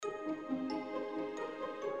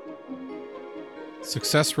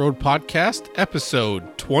Success Road Podcast,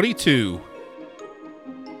 episode 22.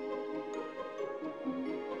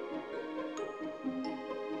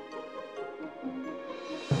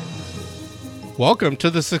 Welcome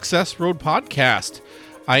to the Success Road Podcast.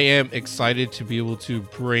 I am excited to be able to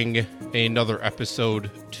bring another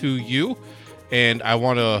episode to you, and I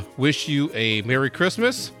want to wish you a Merry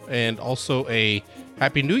Christmas and also a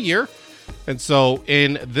Happy New Year. And so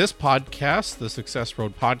in this podcast, the Success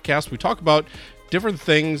Road Podcast, we talk about different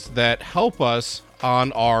things that help us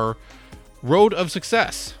on our road of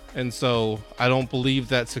success. And so I don't believe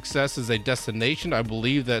that success is a destination. I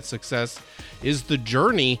believe that success is the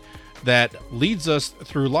journey that leads us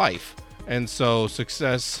through life. And so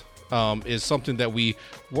success is something that we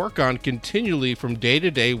work on continually from day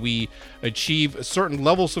to day. We achieve certain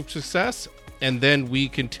levels of success, and then we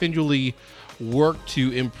continually work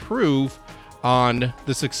to improve on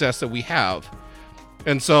the success that we have.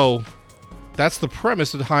 And so that's the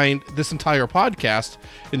premise behind this entire podcast.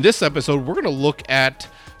 In this episode, we're going to look at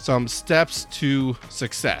some steps to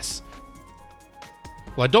success.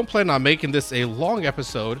 Well, I don't plan on making this a long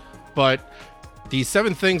episode, but the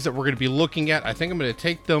 7 things that we're going to be looking at, I think I'm going to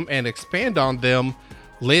take them and expand on them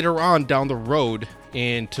later on down the road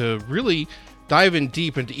and to really dive in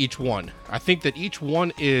deep into each one. I think that each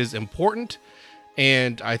one is important,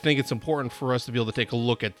 and I think it's important for us to be able to take a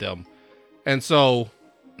look at them. And so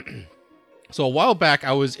a while back,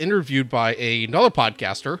 I was interviewed by another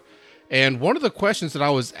podcaster, and one of the questions that I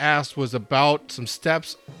was asked was about some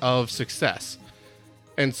steps of success.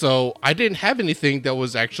 And so I didn't have anything that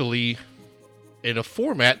was actually in a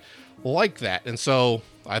format like that. And so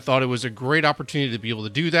I thought it was a great opportunity to be able to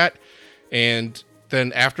do that. And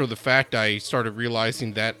then after the fact, I started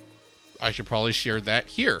realizing that I should probably share that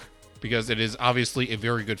here because it is obviously a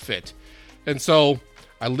very good fit. And so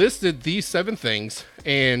I listed these 7 things,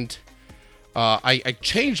 and I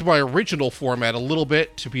changed my original format a little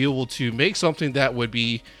bit to be able to make something that would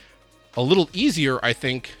be a little easier, I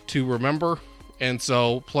think, to remember. And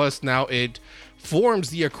so, plus now it forms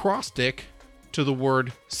the acrostic to the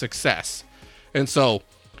word success. And so,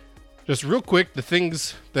 just real quick, the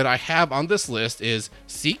things that I have on this list is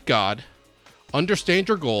seek God, understand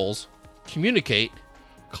your goals, communicate,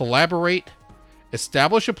 collaborate,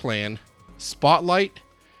 establish a plan, spotlight,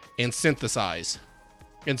 and synthesize.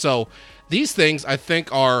 And so these things I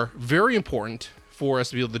think are very important for us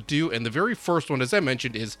to be able to do. And the very first one, as I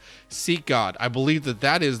mentioned, is seek God. I believe that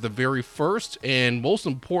that is the very first and most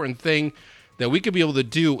important thing that we could be able to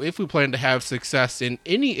do if we plan to have success in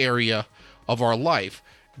any area of our life.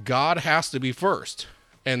 God has to be first.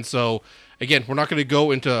 And so, again, we're not going to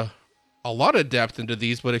go into a lot of depth into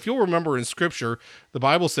these, but if you'll remember in Scripture, the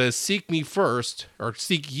Bible says, seek me first, or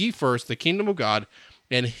seek ye first the kingdom of God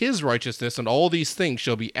and his righteousness, and all these things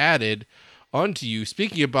shall be added unto you.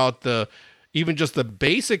 Speaking about even just the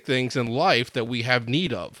basic things in life that we have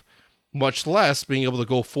need of, much less being able to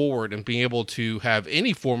go forward and being able to have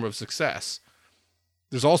any form of success.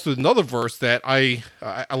 There's also another verse that I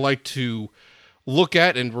like to look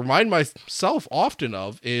at and remind myself often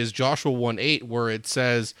of is Joshua 1:8, where it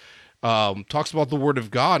says, talks about the word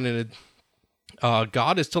of God, and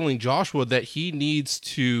God is telling Joshua that he needs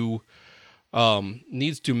to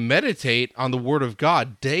meditate on the word of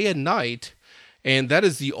God day and night. And that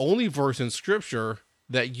is the only verse in Scripture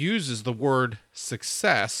that uses the word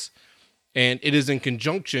success, and it is in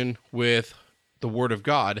conjunction with the word of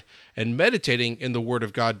God and meditating in the word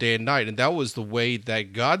of God day and night. And that was the way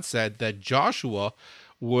that God said that Joshua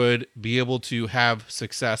would be able to have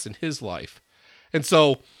success in his life. And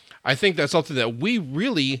so I think that's something that we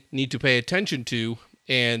really need to pay attention to,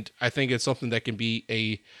 and I think it's something that can be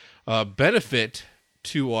a benefit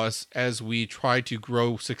to us as we try to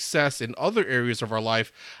grow success in other areas of our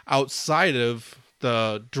life outside of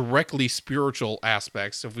the directly spiritual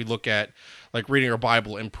aspects. If we look at like reading our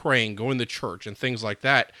Bible and praying, going to church and things like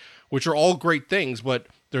that, which are all great things, but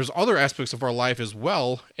there's other aspects of our life as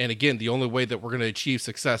well. And again, the only way that we're going to achieve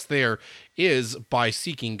success there is by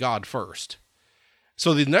seeking God first.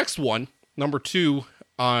 So the next one, number 2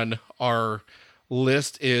 on our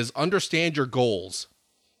list, is understand your goals.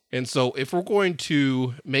 And so if we're going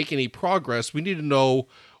to make any progress, we need to know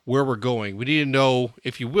where we're going. We need to know,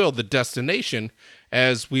 if you will, the destination.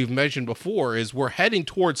 As we've mentioned before, is we're heading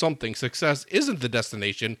towards something. Success isn't the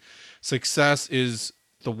destination. Success is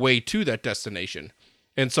the way to that destination.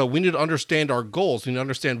 And so we need to understand our goals. We need to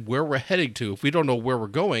understand where we're heading to. If we don't know where we're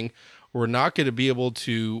going, we're not going to be able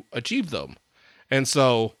to achieve them. And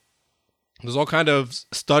so there's all kind of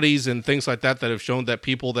studies and things like that that have shown that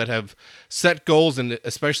people that have set goals, and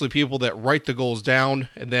especially people that write the goals down,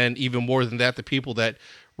 and then even more than that, the people that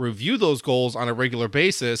review those goals on a regular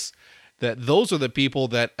basis, that those are the people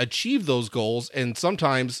that achieve those goals. And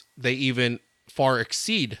sometimes they even far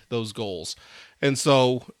exceed those goals. And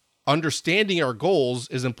so understanding our goals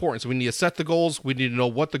is important. So we need to set the goals. We need to know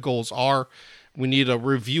what the goals are. We need to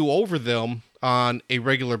review over them on a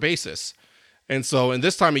regular basis. And so in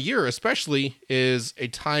this time of year, especially, is a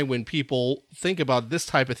time when people think about this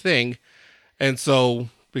type of thing. And so,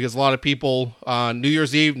 because a lot of people on New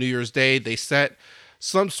Year's Eve, New Year's Day, they set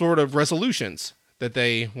some sort of resolutions that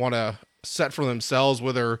they want to set for themselves,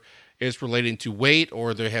 whether it's relating to weight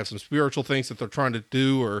or they have some spiritual things that they're trying to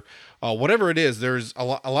do, or whatever it is. There's a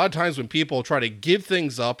lot of times when people try to give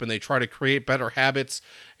things up and they try to create better habits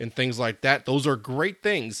and things like that. Those are great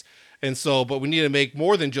things. And so, but we need to make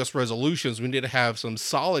more than just resolutions. We need to have some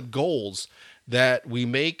solid goals that we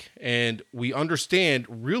make, and we understand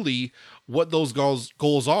really what those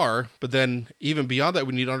goals are. But then even beyond that,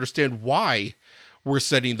 we need to understand why we're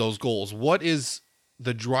setting those goals. What is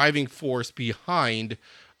the driving force behind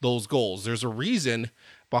those goals? There's a reason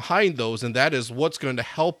behind those, and that is what's going to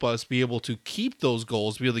help us be able to keep those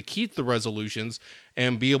goals, be able to keep the resolutions,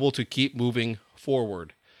 and be able to keep moving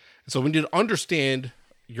forward. So we need to understand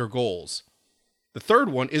your goals. The third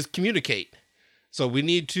one is communicate. So we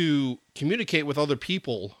need to communicate with other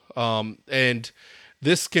people, and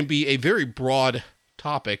this can be a very broad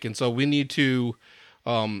topic. And so we need to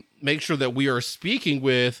make sure that we are speaking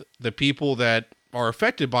with the people that are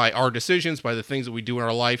affected by our decisions, by the things that we do in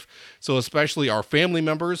our life. So especially our family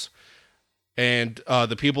members and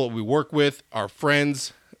the people that we work with, our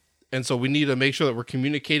friends. And so we need to make sure that we're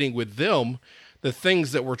communicating with them the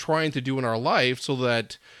things that we're trying to do in our life, so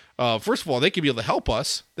that first of all, they can be able to help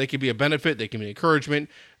us. They can be a benefit. They can be encouragement.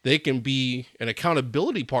 They can be an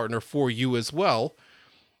accountability partner for you as well.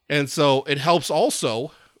 And so it helps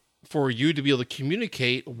also for you to be able to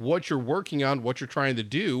communicate what you're working on, what you're trying to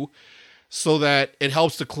do, so that it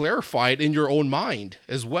helps to clarify it in your own mind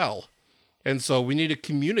as well. And so we need to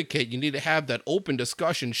communicate. You need to have that open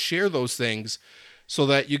discussion, share those things so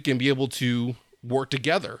that you can be able to work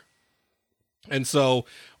together. And so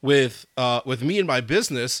with me and my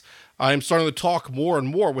business, I'm starting to talk more and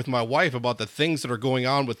more with my wife about the things that are going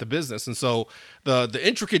on with the business. And so the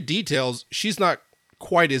intricate details, she's not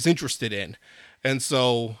quite as interested in. And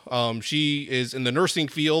so she is in the nursing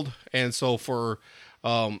field. And so for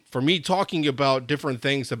me talking about different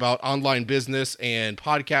things about online business and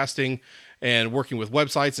podcasting and working with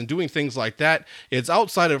websites and doing things like that, it's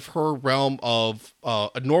outside of her realm of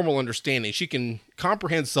a normal understanding. She can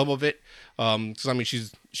comprehend some of it, because I mean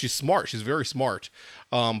she's smart, she's very smart,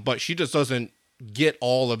 but she just doesn't get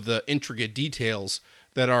all of the intricate details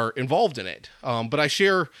that are involved in it. But I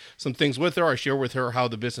share some things with her. I share with her how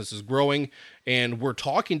the business is growing, and we're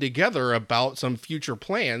talking together about some future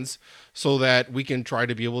plans so that we can try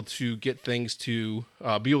to be able to get things to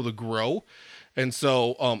be able to grow. And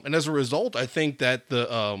so, and as a result, I think that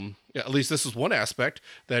at least this is one aspect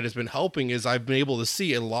that has been helping, is I've been able to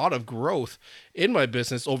see a lot of growth in my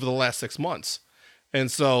business over the last 6 months. And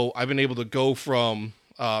so I've been able to go from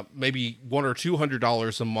maybe $100 or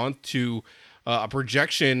 $200 a month to a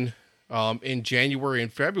projection in January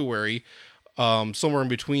and February, somewhere in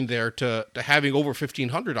between there, to having over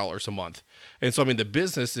 $1,500 a month. And so, I mean, the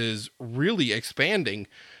business is really expanding.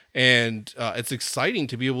 And it's exciting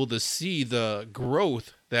to be able to see the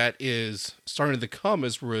growth that is starting to come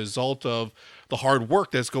as a result of the hard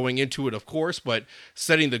work that's going into it, of course, but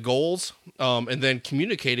setting the goals and then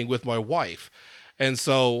communicating with my wife. And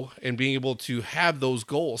so, and being able to have those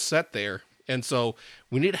goals set there. And so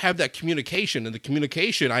we need to have that communication, and the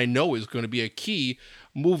communication I know is going to be a key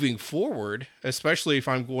moving forward, especially if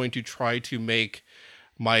I'm going to try to make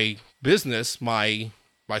my business my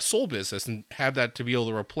sole business and have that to be able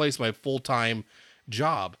to replace my full-time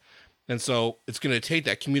job. And so it's going to take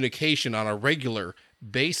that communication on a regular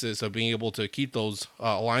basis of being able to keep those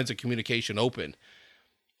lines of communication open.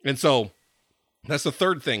 And so that's the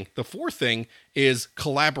third thing. The fourth thing is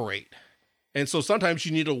collaborate. And so sometimes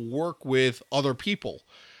you need to work with other people.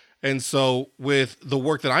 And so with the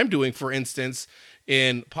work that I'm doing, for instance,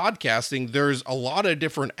 in podcasting, there's a lot of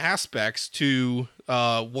different aspects to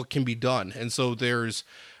what can be done. And so there's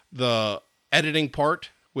the editing part,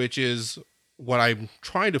 which is what I'm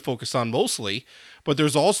trying to focus on mostly, but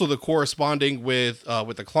there's also the corresponding with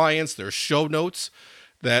the clients. There's show notes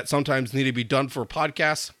that sometimes need to be done for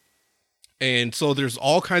podcasts. And so there's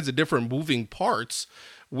all kinds of different moving parts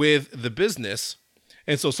with the business.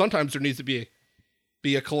 And so sometimes there needs to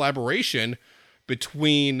be a collaboration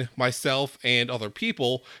between myself and other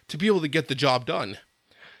people to be able to get the job done.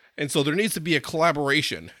 And so there needs to be a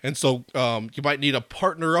collaboration. And so you might need to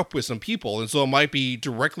partner up with some people. And so it might be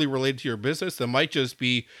directly related to your business. It might just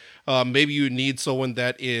be maybe you need someone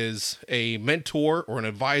that is a mentor or an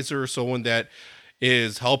advisor, someone that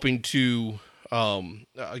is helping to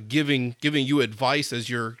giving you advice as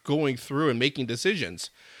you're going through and making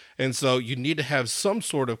decisions. And so you need to have some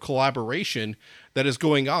sort of collaboration that is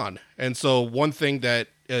going on. And so one thing that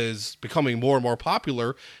is becoming more and more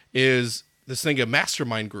popular is this thing of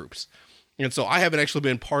mastermind groups. And so I haven't actually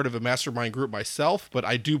been part of a mastermind group myself, but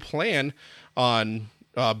I do plan on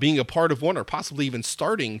being a part of one, or possibly even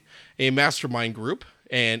starting a mastermind group.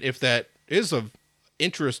 And if that is of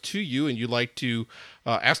interest to you and you'd like to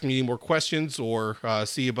ask me any more questions or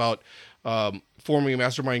see about forming a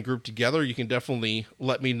mastermind group together, you can definitely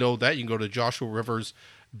let me know that. You can go to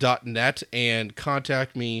joshuarivers.net and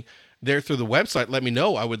contact me there through the website. Let me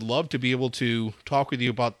know. I would love to be able to talk with you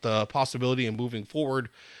about the possibility of moving forward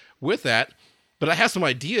with that. But I have some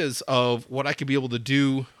ideas of what I could be able to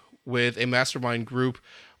do with a mastermind group,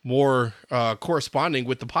 more corresponding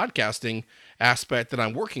with the podcasting aspect that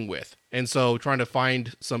I'm working with. And so trying to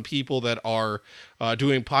find some people that are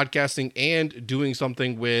doing podcasting and doing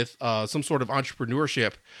something with some sort of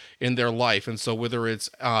entrepreneurship in their life. And so whether it's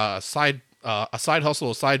a side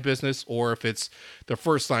hustle, a side business, or if it's their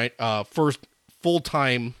first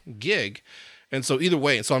full-time gig. And so either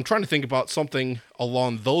way, and so I'm trying to think about something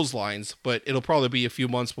along those lines, but it'll probably be a few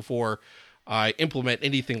months before I implement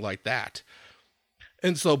anything like that.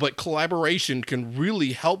 And so, but collaboration can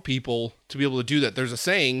really help people to be able to do that. There's a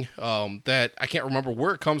saying that I can't remember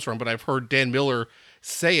where it comes from, but I've heard Dan Miller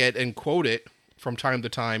say it and quote it from time to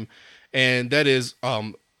time. And that is,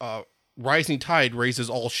 rising tide raises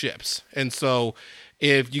all ships. And so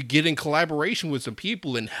if you get in collaboration with some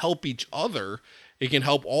people and help each other, it can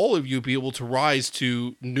help all of you be able to rise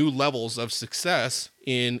to new levels of success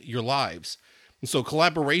in your lives. And so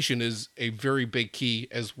collaboration is a very big key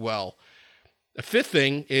as well. The fifth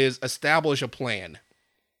thing is establish a plan.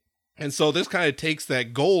 And so this kind of takes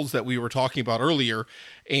that goals that we were talking about earlier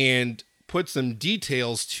and put some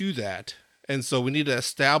details to that. And so we need to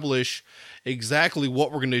establish exactly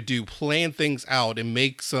what we're going to do, plan things out, and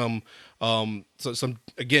make some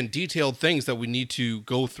again, detailed things that we need to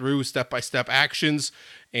go through, step-by-step actions,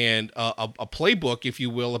 and a playbook, if you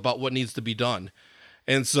will, about what needs to be done.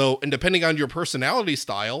 And so, and depending on your personality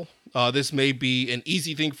style, this may be an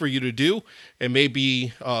easy thing for you to do. It may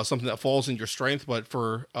be something that falls in your strength, but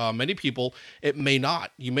for many people, it may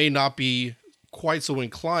not. You may not be quite so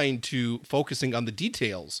inclined to focusing on the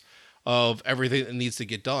details of everything that needs to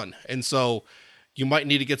get done. And so you might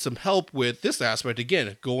need to get some help with this aspect.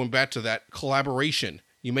 Again, going back to that collaboration,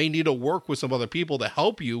 you may need to work with some other people to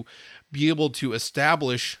help you be able to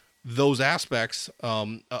establish those aspects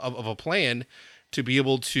of a plan to be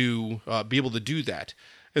able to do that.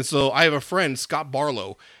 And so I have a friend, Scott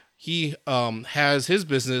Barlow. He has his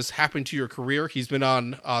business Happen to Your Career. He's been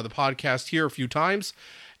on the podcast here a few times,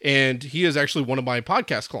 and he is actually one of my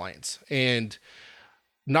podcast clients. And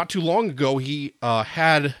not too long ago, he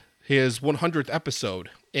had his 100th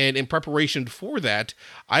episode. And in preparation for that,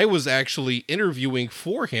 I was actually interviewing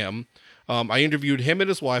for him. I interviewed him and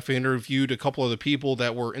his wife. I interviewed a couple of the people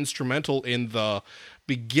that were instrumental in the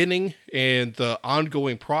beginning and the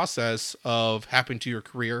ongoing process of Happen to Your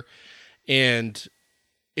Career. And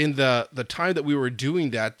in the time that we were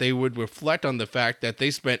doing that, they would reflect on the fact that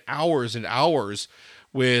they spent hours and hours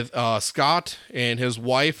with Scott and his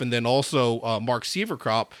wife, and then also Mark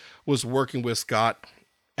Sieverkrop was working with Scott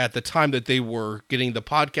at the time that they were getting the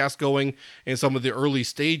podcast going and some of the early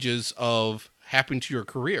stages of Happen to Your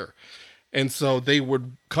Career. And so they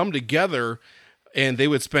would come together and they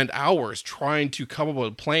would spend hours trying to come up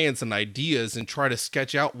with plans and ideas and try to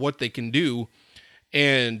sketch out what they can do.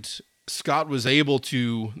 And Scott was able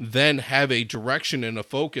to then have a direction and a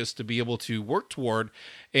focus to be able to work toward.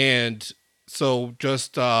 And so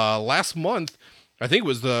just last month, I think it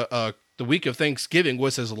was the week of Thanksgiving,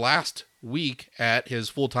 was his last week at his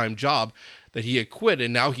full-time job that he had quit.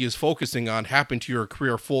 And now he is focusing on Happen to Your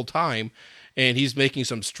Career full-time. And he's making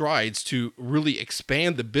some strides to really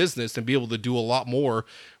expand the business and be able to do a lot more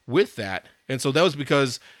with that. And so that was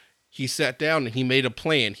because he sat down and he made a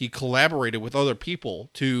plan. He collaborated with other people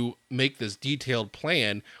to make this detailed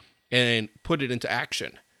plan and put it into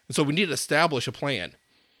action. And so we need to establish a plan.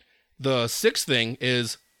 The sixth thing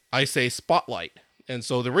is, I say, spotlight. And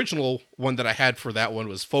so the original one that I had for that one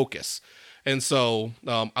was focus. And so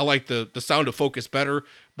I like the sound of focus better,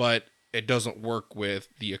 but it doesn't work with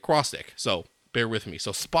the acrostic. So bear with me.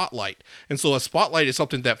 So spotlight. And so a spotlight is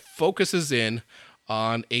something that focuses in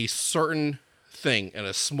on a certain thing in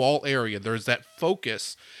a small area. There's that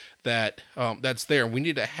focus that's there. And we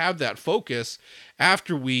need to have that focus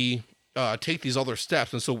after we take these other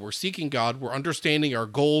steps. And so we're seeking God, we're understanding our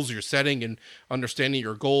goals, you're setting and understanding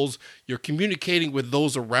your goals, you're communicating with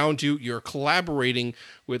those around you, you're collaborating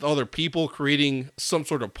with other people, creating some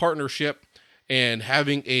sort of partnership, and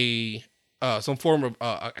having some form of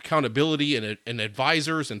accountability and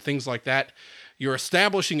advisors and things like that. You're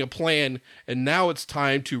establishing a plan, and now it's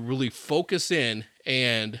time to really focus in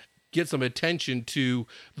and get some attention to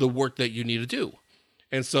the work that you need to do.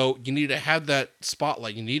 And so you need to have that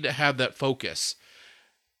spotlight. You need to have that focus.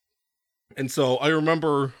 And so I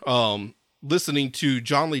remember listening to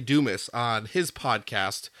John Lee Dumas on his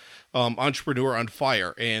podcast, Entrepreneur on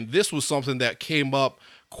Fire. And this was something that came up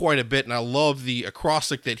quite a bit. And I love the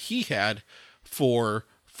acrostic that he had for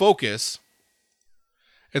focus.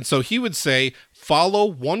 And so he would say, follow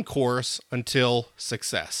one course until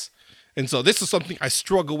success. And so this is something I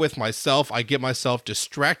struggle with myself. I get myself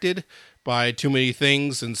distracted by too many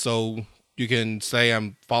things. And so you can say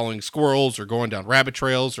I'm following squirrels or going down rabbit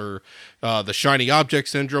trails or the shiny object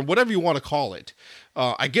syndrome, whatever you want to call it.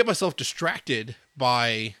 I get myself distracted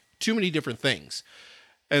by too many different things.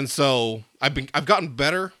 And so I've gotten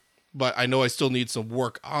better, but I know I still need some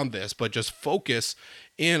work on this, but just focus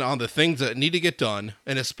in on the things that need to get done,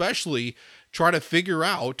 and especially try to figure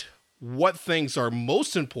out what things are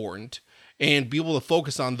most important and be able to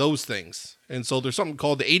focus on those things. And so there's something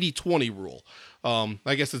called the 80-20 rule.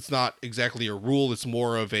 I guess it's not exactly a rule. It's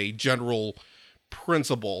more of a general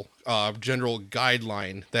principle, general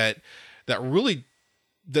guideline that really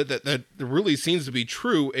seems to be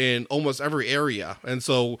true in almost every area. And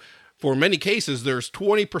so for many cases, there's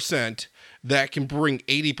 20% that can bring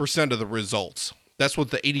 80% of the results. That's what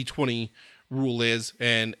the 80-20 rule is.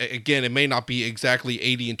 And again, it may not be exactly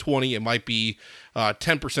 80 and 20. It might be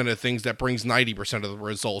 10% of things that brings 90% of the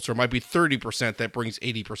results, or it might be 30% that brings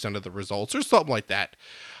 80% of the results, or something like that.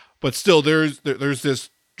 But still, there's this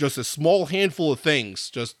just a small handful of things,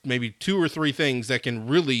 just maybe 2 or 3 things that can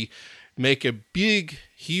really make a big,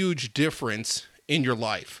 huge difference in your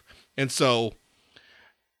life. And so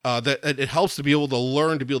that it helps to be able to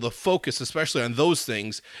learn, to be able to focus, especially on those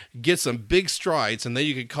things, get some big strides, and then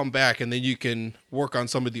you can come back and then you can work on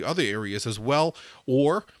some of the other areas as well,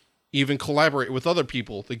 or even collaborate with other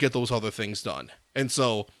people to get those other things done. And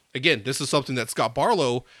so, again, this is something that Scott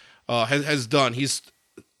Barlow has done. He's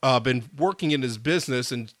been working in his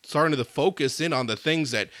business and starting to focus in on the things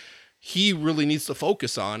that he really needs to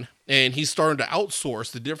focus on, and he's starting to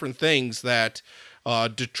outsource the different things that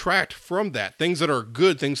detract from that, things that are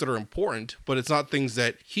good, things that are important, but it's not things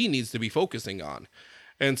that he needs to be focusing on.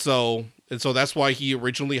 And so that's why he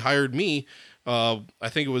originally hired me, I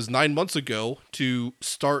think it was 9 months ago, to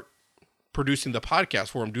start producing the podcast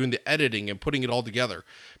for him, doing the editing and putting it all together,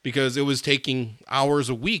 because it was taking hours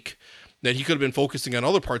a week that he could have been focusing on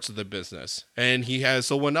other parts of the business. And he has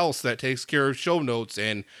someone else that takes care of show notes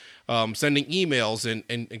and sending emails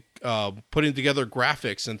and putting together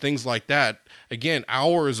graphics and things like that. Again,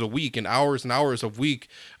 hours a week and hours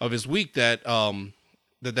of his week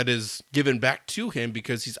that is given back to him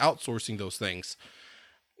because he's outsourcing those things.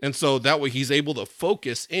 And so that way he's able to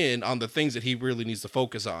focus in on the things that he really needs to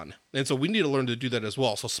focus on. And so we need to learn to do that as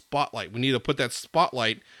well. So spotlight, we need to put that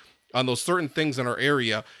spotlight on those certain things in our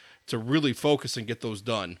area to really focus and get those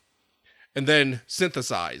done. And then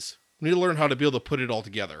synthesize. We need to learn how to be able to put it all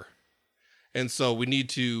together. And so we need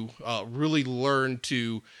to really learn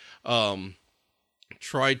to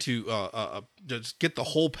try to just get the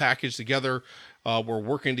whole package together. We're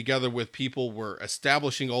working together with people. We're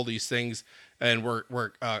establishing all these things, and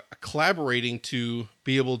we're collaborating to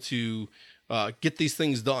be able to get these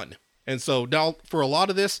things done. And so now for a lot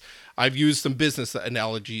of this, I've used some business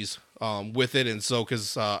analogies with it. And so,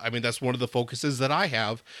 because that's one of the focuses that I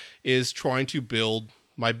have, is trying to build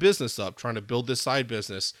my business up, trying to build this side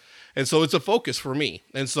business. And so it's a focus for me.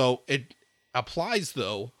 And so it applies,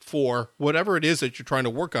 though, for whatever it is that you're trying to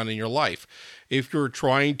work on in your life. If you're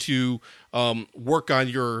trying to work on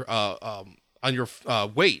your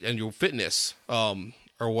weight and your fitness or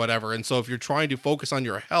whatever, and so if you're trying to focus on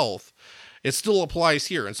your health, it still applies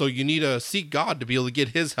here. And so you need to seek God to be able to get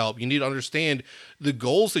his help. You need to understand the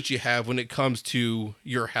goals that you have when it comes to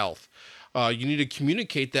your health. You need to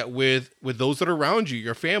communicate that with those that are around you,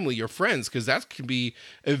 your family, your friends, because that can be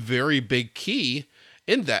a very big key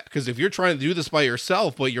in that. Because if you're trying to do this by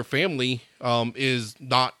yourself, but your family is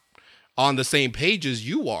not on the same page as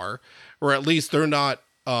you are, or at least they're not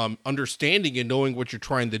understanding and knowing what you're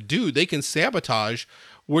trying to do, they can sabotage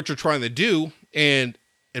what you're trying to do, and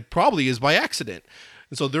it probably is by accident.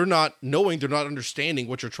 And so they're not understanding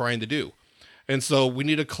what you're trying to do. And so we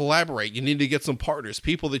need to collaborate. You need to get some partners,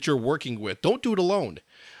 people that you're working with. Don't do it alone.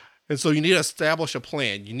 And so you need to establish a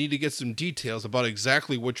plan. You need to get some details about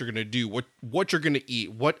exactly what you're going to do, what you're going to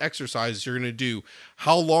eat, what exercises you're going to do,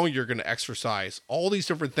 how long you're going to exercise, all these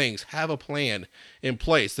different things. Have a plan in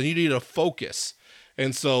place. Then you need to focus.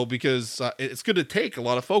 And so because it's going to take a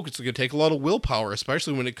lot of focus, it's going to take a lot of willpower,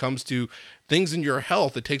 especially when it comes to things in your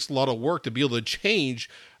health. It takes a lot of work to be able to change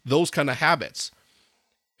those kind of habits.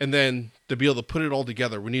 And then to be able to put it all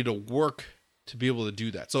together, we need to work to be able to do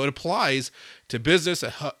that. So it applies to business,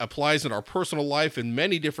 it applies in our personal life in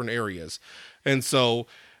many different areas. And so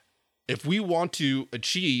if we want to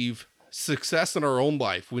achieve success in our own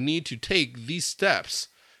life, we need to take these steps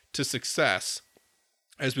to success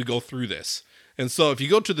as we go through this. And so if you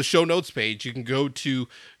go to the show notes page, you can go to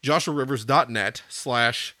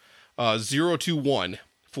joshuarivers.net/021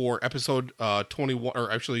 for episode 21,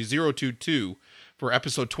 or actually 022 for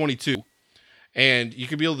episode 22. And you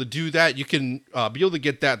can be able to do that. You can be able to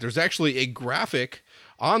get that. There's actually a graphic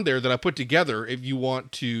on there that I put together if you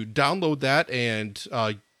want to download that and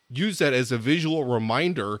use that as a visual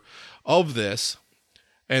reminder of this.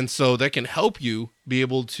 And so that can help you be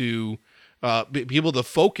able to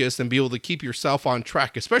focus and be able to keep yourself on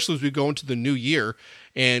track, especially as we go into the new year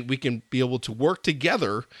and we can be able to work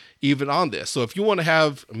together even on this. So if you want to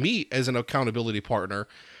have me as an accountability partner,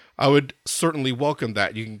 I would certainly welcome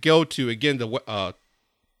that. You can go to, again, to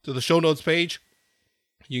the show notes page.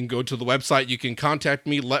 You can go to the website. You can contact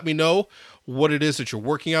me. Let me know what it is that you're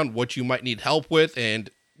working on, what you might need help with,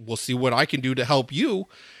 and we'll see what I can do to help you.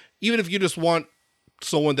 Even if you just want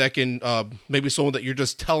someone that can, maybe someone that you're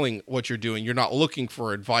just telling what you're doing. You're not looking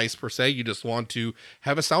for advice per se. You just want to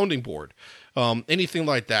have a sounding board. Anything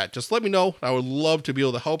like that, just let me know. I would love to be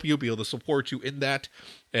able to help you, be able to support you in that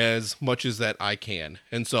as much as that I can.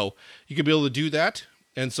 And so you can be able to do that.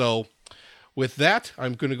 And so with that,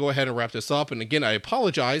 I'm going to go ahead and wrap this up. And again, I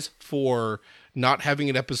apologize for not having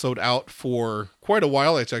an episode out for quite a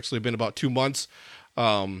while. It's actually been about 2 months.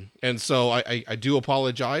 And so I do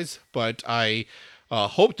apologize, but I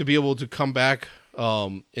hope to be able to come back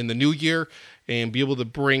in the new year and be able to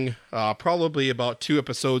bring probably about 2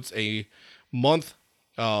 episodes a month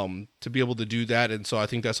to be able to do that. And so I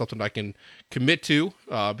think that's something I can commit to,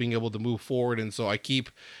 being able to move forward. And so I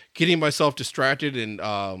keep getting myself distracted, and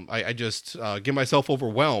I just get myself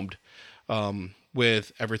overwhelmed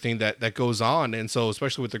with everything that goes on. And so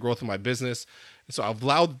especially with the growth of my business. And so I've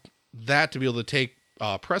allowed that to be able to take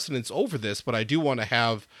precedence over this, but I do want to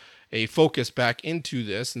have a focus back into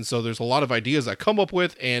this. And so there's a lot of ideas I come up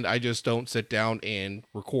with, and I just don't sit down and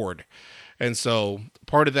record. And so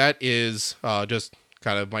part of that is just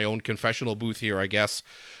kind of my own confessional booth here, I guess.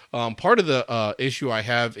 Part of the issue I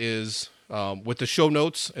have is with the show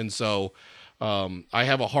notes. And so I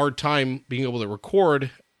have a hard time being able to record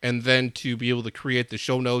and then to be able to create the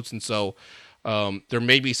show notes. And so there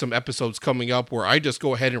may be some episodes coming up where I just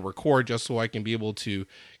go ahead and record just so I can be able to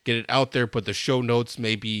get it out there, but the show notes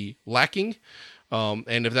may be lacking.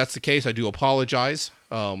 And if that's the case, I do apologize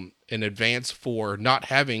in advance for not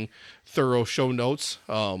having thorough show notes.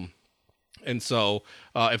 And so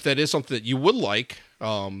if that is something that you would like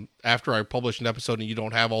after I publish an episode and you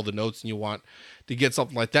don't have all the notes and you want to get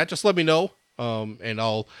something like that, just let me know, and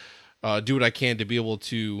I'll do what I can to be able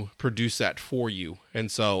to produce that for you.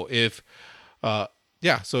 And so if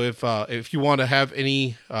you want to have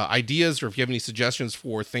any ideas, or if you have any suggestions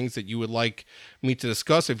for things that you would like me to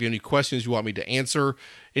discuss, if you have any questions you want me to answer,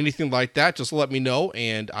 anything like that, just let me know,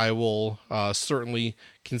 and I will certainly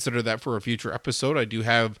consider that for a future episode. I do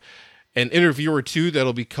have an interview or 2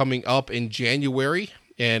 that'll be coming up in January,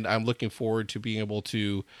 and I'm looking forward to being able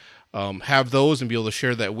to have those and be able to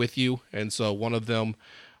share that with you. And so one of them,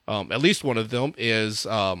 at least one of them, is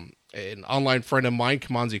an online friend of mine,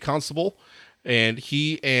 Kamanzi Constable. And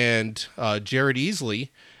he and Jared Easley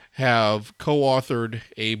have co-authored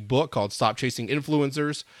a book called Stop Chasing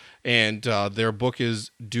Influencers. And their book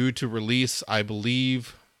is due to release, I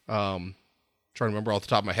believe, trying to remember off the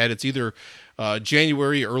top of my head, it's either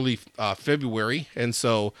January or early February. And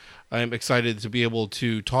so I'm excited to be able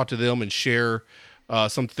to talk to them and share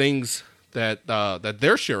some things that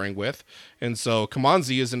they're sharing with. And so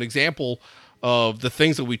Kamanzi is an example of the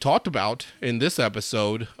things that we talked about in this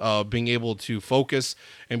episode, being able to focus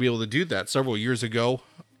and be able to do that. Several years ago,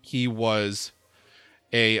 he was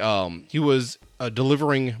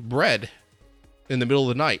delivering bread in the middle of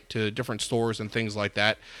the night to different stores and things like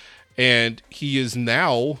that. And he is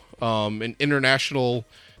now an international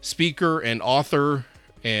speaker and author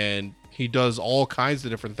and He does all kinds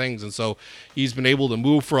of different things. And so he's been able to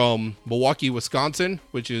move from Milwaukee, Wisconsin,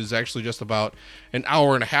 which is actually just about an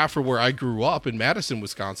hour and a half from where I grew up in Madison,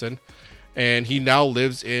 Wisconsin. And he now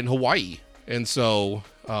lives in Hawaii. And so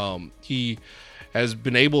he has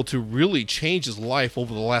been able to really change his life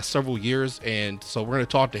over the last several years. And so we're going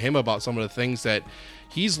to talk to him about some of the things that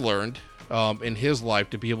he's learned in his life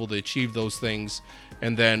to be able to achieve those things,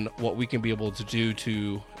 and then what we can be able to do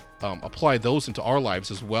to apply those into our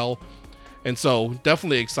lives as well. And so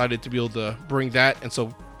definitely excited to be able to bring that. And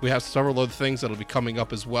so we have several other things that'll be coming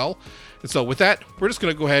up as well. And so with that, we're just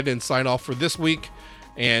going to go ahead and sign off for this week.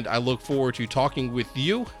 And I look forward to talking with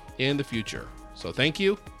you in the future. So thank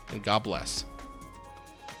you, and God bless.